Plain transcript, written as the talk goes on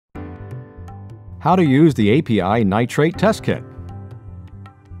How to use the API Nitrate Test Kit.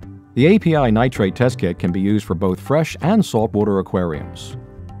 The API Nitrate Test Kit can be used for both fresh and saltwater aquariums.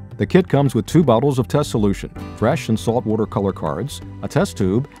 The kit comes with 2 bottles of test solution, fresh and saltwater color cards, a test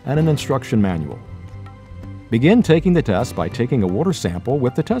tube, and an instruction manual. Begin taking the test by taking a water sample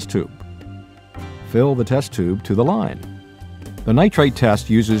with the test tube. Fill the test tube to the line. The nitrate test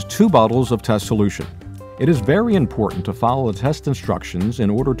uses 2 bottles of test solution. It is very important to follow the test instructions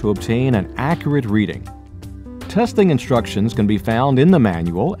in order to obtain an accurate reading. Testing instructions can be found in the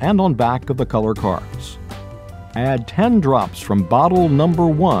manual and on back of the color cards. Add 10 drops from bottle number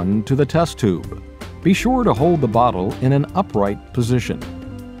 1 to the test tube. Be sure to hold the bottle in an upright position.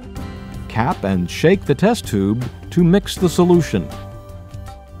 Cap and shake the test tube to mix the solution.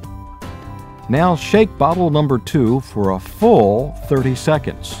 Now shake bottle number 2 for a full 30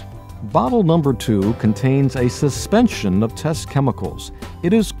 seconds. Bottle number 2 contains a suspension of test chemicals.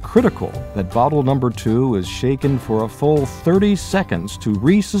 It is critical that bottle number 2 is shaken for a full 30 seconds to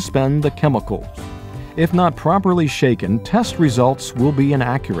resuspend the chemicals. If not properly shaken, test results will be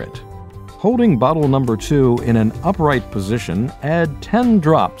inaccurate. Holding bottle number 2 in an upright position, add 10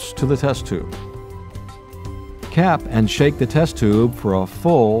 drops to the test tube. Cap and shake the test tube for a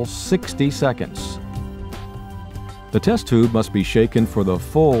full 60 seconds. The test tube must be shaken for the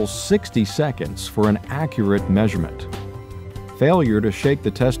full 60 seconds for an accurate measurement. Failure to shake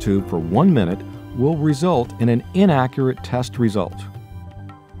the test tube for 1 minute will result in an inaccurate test result.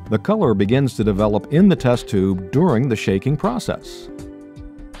 The color begins to develop in the test tube during the shaking process.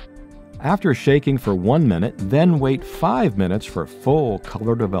 After shaking for 1 minute, then wait 5 minutes for full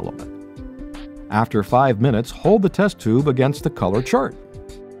color development. After 5 minutes, hold the test tube against the color chart.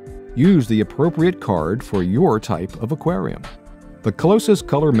 Use the appropriate card for your type of aquarium. The closest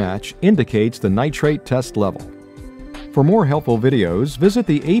color match indicates the nitrate test level. For more helpful videos, visit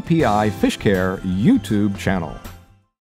the API Fish Care YouTube channel.